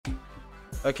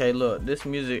Okay, look, this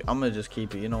music, I'm gonna just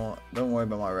keep it. You know what? Don't worry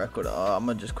about my record. I'm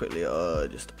gonna just quickly,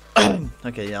 just.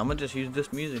 Okay, yeah, I'm gonna just use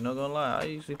this music. Not gonna lie, I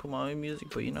usually put my own music,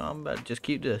 but you know, I'm about to just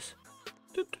keep this.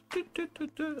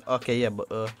 Okay, yeah,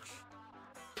 but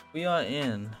we are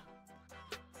in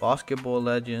Basketball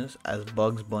Legends as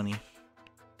Bugs Bunny.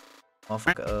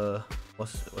 Motherfucker,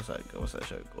 what's that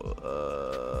show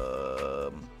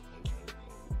called?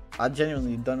 I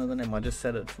genuinely don't know the name. I just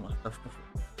said it to myself before.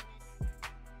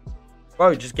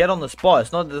 Bro, just get on the spot.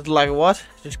 It's not just like what?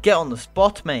 Just get on the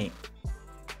spot, mate.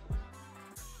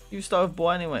 You start with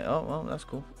boy anyway. Oh, well, that's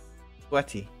cool.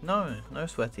 Sweaty. No, no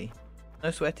sweaty. No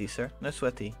sweaty, sir. No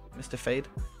sweaty. Mr. Fade.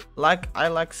 I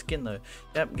like skin though.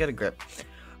 Yep, get a grip.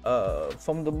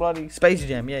 From the bloody Space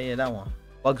Jam. Yeah, that one.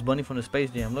 Bugs Bunny from the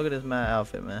Space Jam. Look at this mad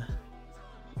outfit, man.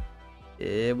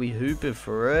 Yeah, we hooping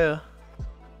for real.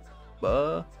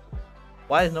 But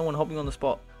why is no one hopping on the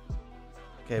spot?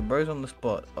 Okay, bro's on the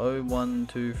spot. 0 1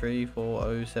 2 3 4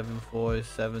 0 7 4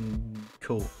 7.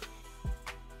 Cool.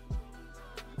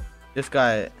 This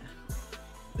guy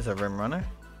is a rim runner,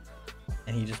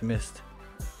 and he just missed.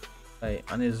 Wait,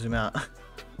 I need to zoom out.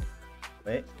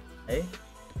 Wait, hey.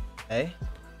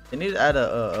 They need to add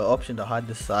a option to hide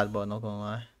this sidebar. Not gonna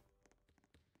lie.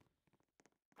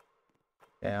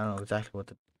 Yeah, I don't know exactly what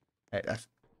to. Hey, that's.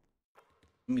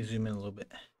 Let me zoom in a little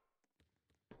bit.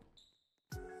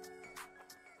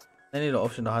 They need an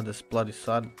option to hide this bloody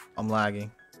side. I'm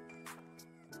lagging.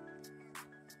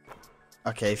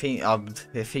 Okay, if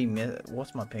he missed,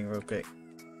 what's my ping real quick?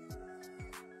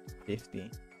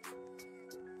 50.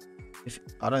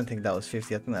 I don't think that was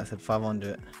 50. I think that said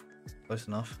 500. Close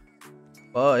enough.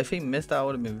 Well, if he missed that,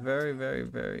 would have been very, very,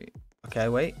 very. Okay,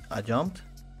 wait. I jumped.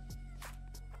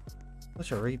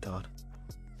 Such a retard.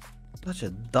 Such a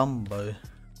dumbo.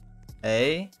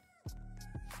 Hey.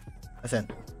 That's in.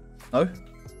 No.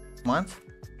 Mine.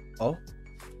 Oh.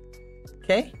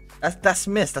 Okay. That's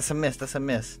miss. That's a miss. That's a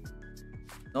miss.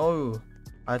 No.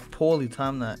 I poorly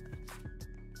timed that.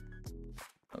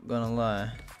 Not gonna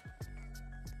lie.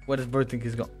 Where does bro think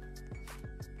he's gone?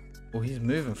 Oh, he's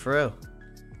moving for real.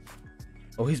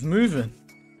 Oh, he's moving.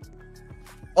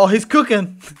 Oh, he's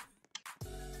cooking.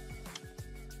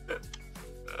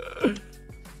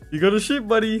 You gotta shoot,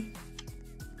 buddy.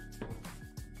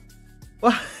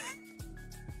 What?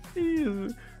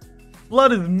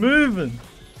 Blood is moving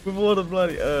with all the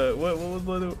bloody what was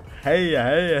bloody?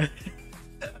 Hey.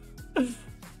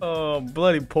 Oh,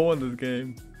 bloody porn this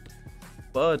game.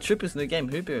 But Trippy's new game,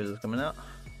 Hoop Heroes, is coming out.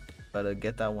 Better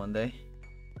get that one day.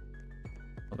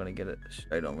 I'm gonna get it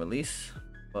straight on release,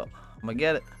 but I'm gonna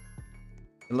get it.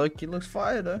 Look, he looks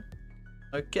fire though.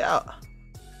 Look out.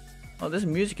 Oh, this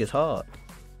music is hard.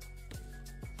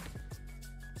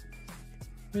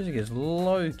 Music is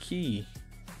low key.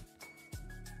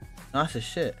 Nice as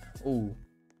shit. Ooh.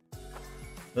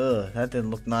 Ugh, that didn't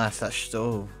look nice. That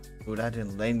stove. Ooh, that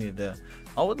didn't lay me there.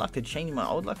 I would like to change my.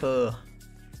 I would like a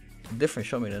different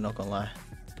shot meter. Not gonna lie.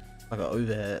 Like an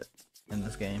overhead in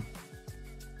this game.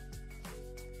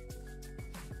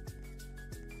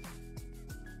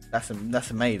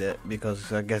 That's made it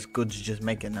because I guess goods just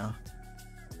make it now.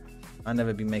 I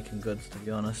never be making goods to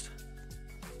be honest.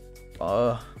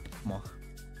 Come on.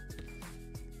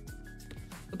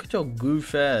 Look at your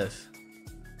goof ass.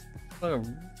 Like a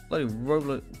bloody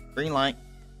robot. Green light.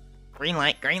 Green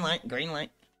light.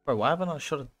 Bro, why haven't I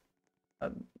shot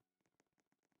it?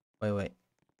 Wait.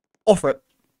 Off it.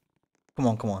 Come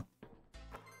on.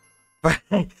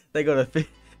 They gotta fix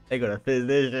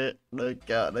this shit. Look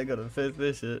out, they gotta fix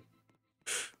this shit.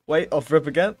 Wait, off rip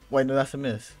again? Wait, no, that's a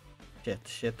miss. Shit.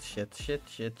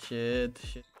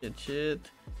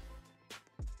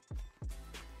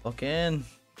 Lock in.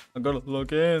 I gotta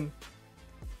lock in.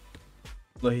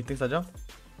 Look, he thinks I jumped.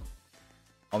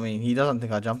 I mean, he doesn't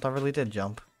think I jumped. I really did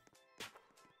jump.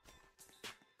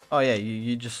 Oh yeah,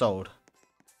 you just sold.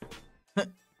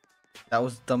 That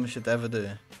was the dumbest shit to ever do.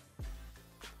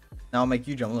 Now I'll make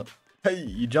you jump. Look. Hey,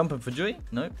 you jumping for joy?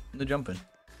 Nope, no jumping.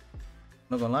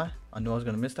 Not gonna lie, I knew I was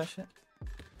gonna miss that shit.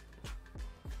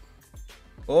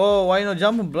 Oh, why you not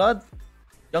jumping, blood?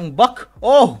 Young buck.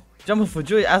 Oh, jumping for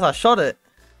joy as I shot it.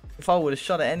 If I would have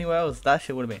shot it anywhere else, that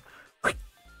shit would have been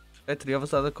straight to the other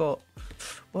side of the court.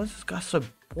 Why is this guy so?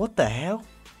 What the hell?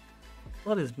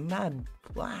 Blood is mad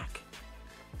black.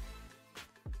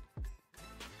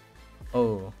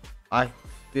 Oh,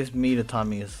 this meter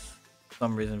timing is for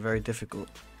some reason very difficult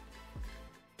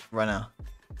right now.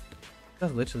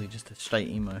 That's literally just a straight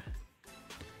emo.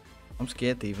 I'm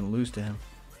scared to even lose to him.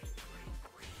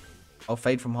 I'll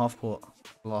fade from half court.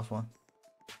 The last one.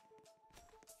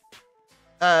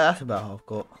 That's about half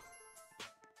court.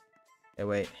 Okay,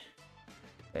 wait.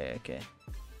 Okay.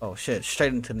 Oh shit,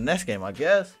 straight into the next game, I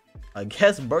guess. I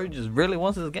guess bro just really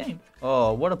wants this game.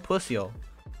 Oh, what a pussy, oh.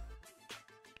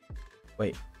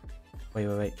 Wait.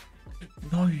 Wait.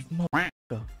 No, you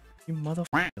motherfucker. You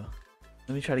motherfucker.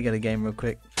 Let me try to get a game real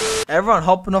quick. Everyone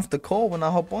hopping off the call when I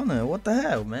hop on it. What the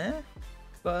hell, man?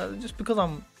 Just because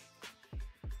I'm...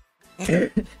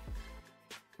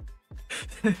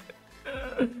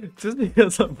 just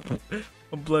because I'm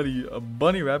bloody a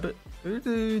bunny rabbit. Who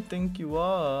do you think you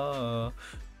are?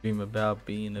 Dream about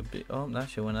being a bit... Oh, that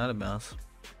shit went out of bounds.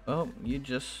 Oh, you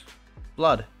just...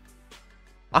 Blood.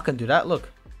 I can do that, look.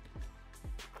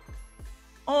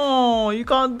 Oh, you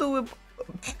can't do it.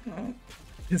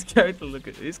 His character, look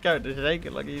at his character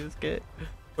shaking like he's scared.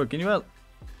 Bro, can you help?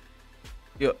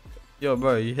 Yo,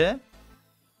 bro, you here?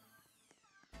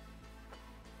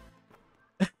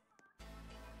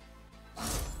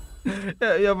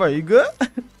 Yo, bro, you good?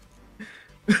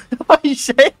 Why you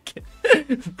shaking?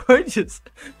 Bro, just...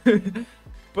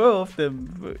 Bro, off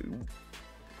them.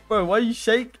 Bro, why you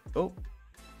shake? Oh.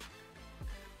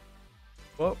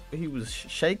 Well, he was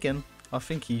shaking. I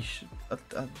think he should...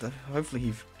 hopefully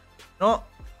he... No!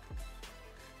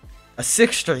 A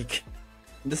 6 streak!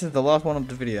 This is the last one of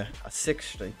the video. A 6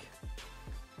 streak.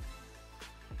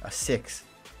 A 6.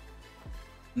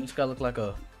 And this guy look like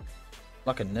a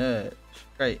nerd.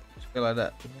 Straight like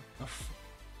that.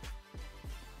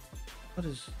 What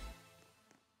is...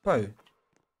 Bro,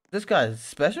 this guy is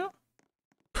special?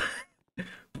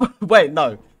 Wait,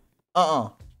 no.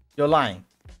 You're lying.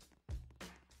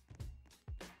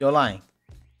 You're lying.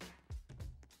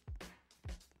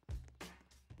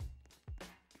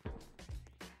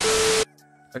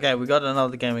 Okay, we got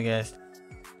another game against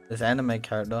this anime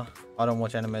character. I don't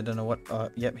watch anime, I don't know what.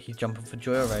 Yep, he's jumping for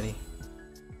joy already.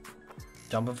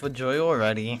 Jumping for joy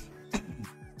already.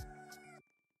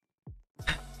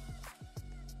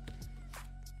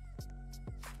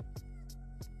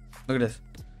 Look at this.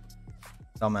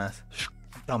 Dumbass.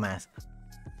 Dumbass.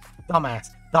 Dumbass.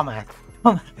 Dumbass.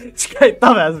 Dumbass. Straight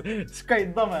dumbass.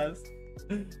 Straight dumbass.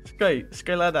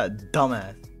 Straight like that.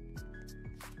 Dumbass.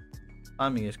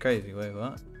 Timing is crazy. Wait,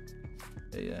 what?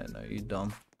 Yeah, no, you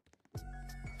dumb.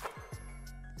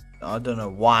 I don't know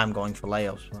why I'm going for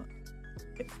layups, but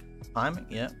timing,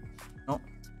 yeah. No.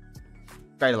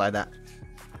 Straight like that.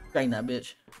 Straight that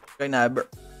bitch. Straight that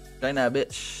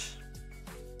bitch.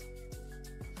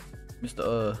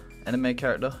 Mr. Anime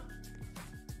character.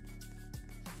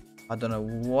 I don't know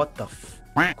what the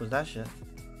fuck was that shit.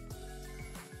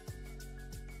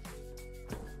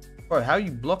 Bro, how are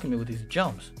you blocking me with these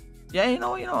jumps? Yeah, you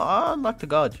know, I'd like to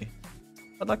guard you.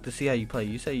 I'd like to see how you play.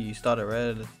 You say you started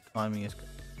red, timing is...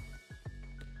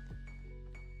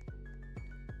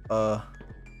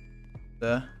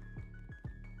 There.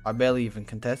 I barely even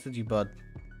contested you, bud.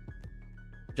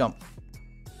 Jump.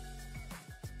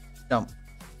 Jump.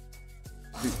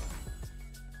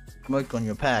 Smoke on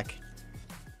your pack.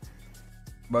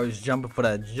 Bro's jumping for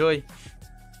that joy.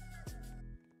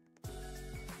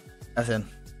 That's in.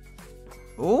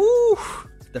 Ooh,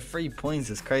 the 3 points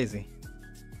is crazy.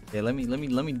 Yeah, let me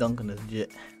dunk on this jet.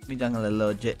 Let me dunk on that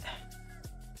little jet.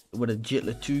 With a jet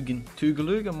Latugan.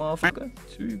 Tugalugan, motherfucker.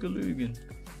 Tugalugan.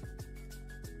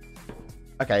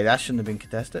 Okay, that shouldn't have been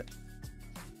contested.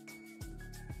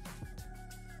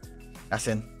 That's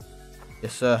in.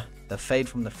 Yes, sir. The fade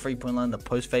from the 3-point line, the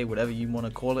post fade, whatever you want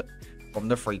to call it, from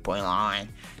the 3-point line.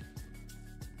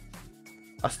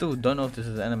 I still don't know if this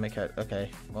is an anime character.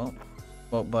 Okay, well,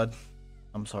 bud,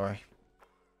 I'm sorry.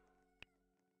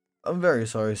 I'm very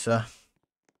sorry, sir.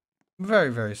 Very,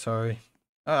 very sorry.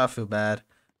 I feel bad.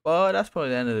 Well, that's probably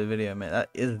the end of the video, man. That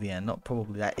is the end. Not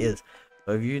probably, that is.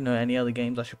 So if you know any other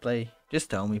games I should play, just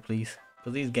tell me, please.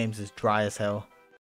 Because these games is dry as hell.